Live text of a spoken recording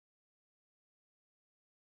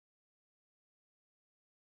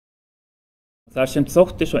Það sem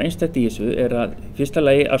þótti svo einstakt í þessu að fyrsta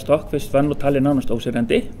lagi að stokkfisk var nú talið nánast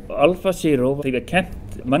ósigrandi. Alpha Zero því var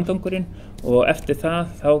kennt manngangurinn og eftir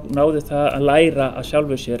það þá náði það að læra að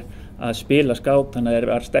sjálfu sér að spila skák, þannig að það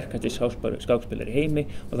var sterkasti skákspilari í heimi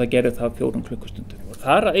og það gerði það 4 klukkustundum. Og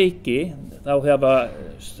þar að auki þá hafa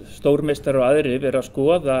stórmeistarar og aðrir verið að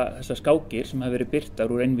skoða þessar skákir sem hafa verið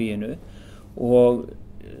birtar úr Yngvinu og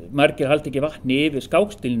margir halda ekki vatni yfir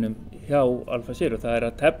skákstílnum hjá Alpha Zero. Það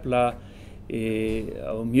að tefla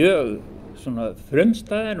á mjög svona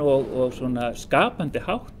frumstæðan og svona skapandi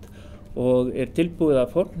hátt og tilbúið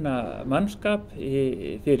að fórna mannskap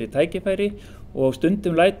fyrir tækifæri og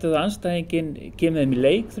stundum lætur það andstæðinginn kemur þeim í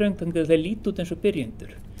leikþröng þannig að þeir líta út eins og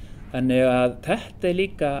byrjendur. Þannig að þetta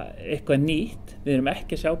líka eitthvað nýtt. Við erum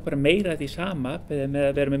ekki að sjá bara meira því sama með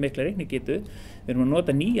að vera með mikla reiknigetu. Við erum að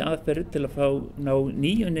nota nýja aðferðir til að ná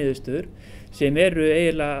nýju niðurstöður sem eru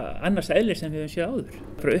eiginlega annars eðlis sem við höfum séð áður.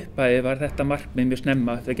 Frá upphafi var þetta markmið mjög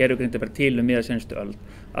snemma, það gerðugreindi bara til miðja seinustu öld,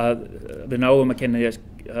 að við náum að kenna því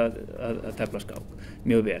að tefla skák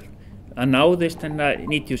mjög vel. Það náðist hennar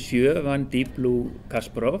 97 vann Deep Blue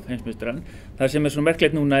Kasparov, heimsmeistarann. Það sem svo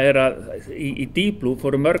merkilegt núna að í Deep Blue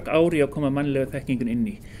fóru mörg ári að koma mannlega þekkingun inn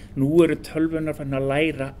í. Nú eru tölvunar farin að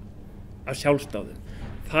læra af sjálfsdáðum.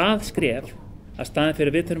 Það skref að staðin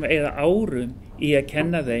fyrir við þurfum að eyða árum í að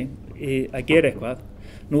kenna þeim að gera eitthvað.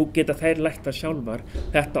 Nú geta þær lært það sjálfar.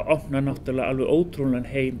 Þetta opnar náttúrulega alveg ótrúlegan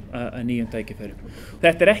heim að nýjum tækifærum.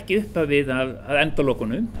 Þetta ekki upphafið að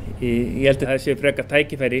endalokunum. Ég held að það sé frekar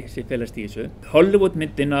tækifæri sem felast í þessu.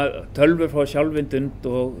 Hollywoodmyndin að tölvur fá sjálfvitund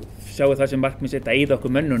og sjáu það sem markmið sitt að eyða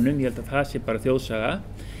okkur mönnunum, ég held að það sé bara þjóðsaga.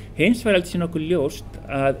 Hins vegar heldur sé nokkuð ljóst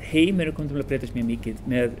að heimurinn kom til að breytast mjög mikið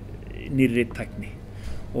með nýrri tækni.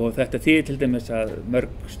 Og þetta þýðir til dæmis að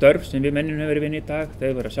mörg störf sem við mennum hefur verið vinna í dag,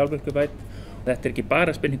 þau vera sjálfvirkjubætt. Þetta ekki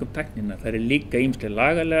bara spurning tæknina, það líka ýmslega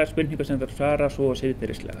lagalega spurningar sem þarf að svara svo og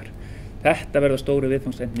siðferðislegar. Þetta verða stóru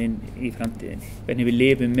viðfangsefnin í framtíðinni, hvernig við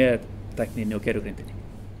lifum með tækninni og gervigreindinni.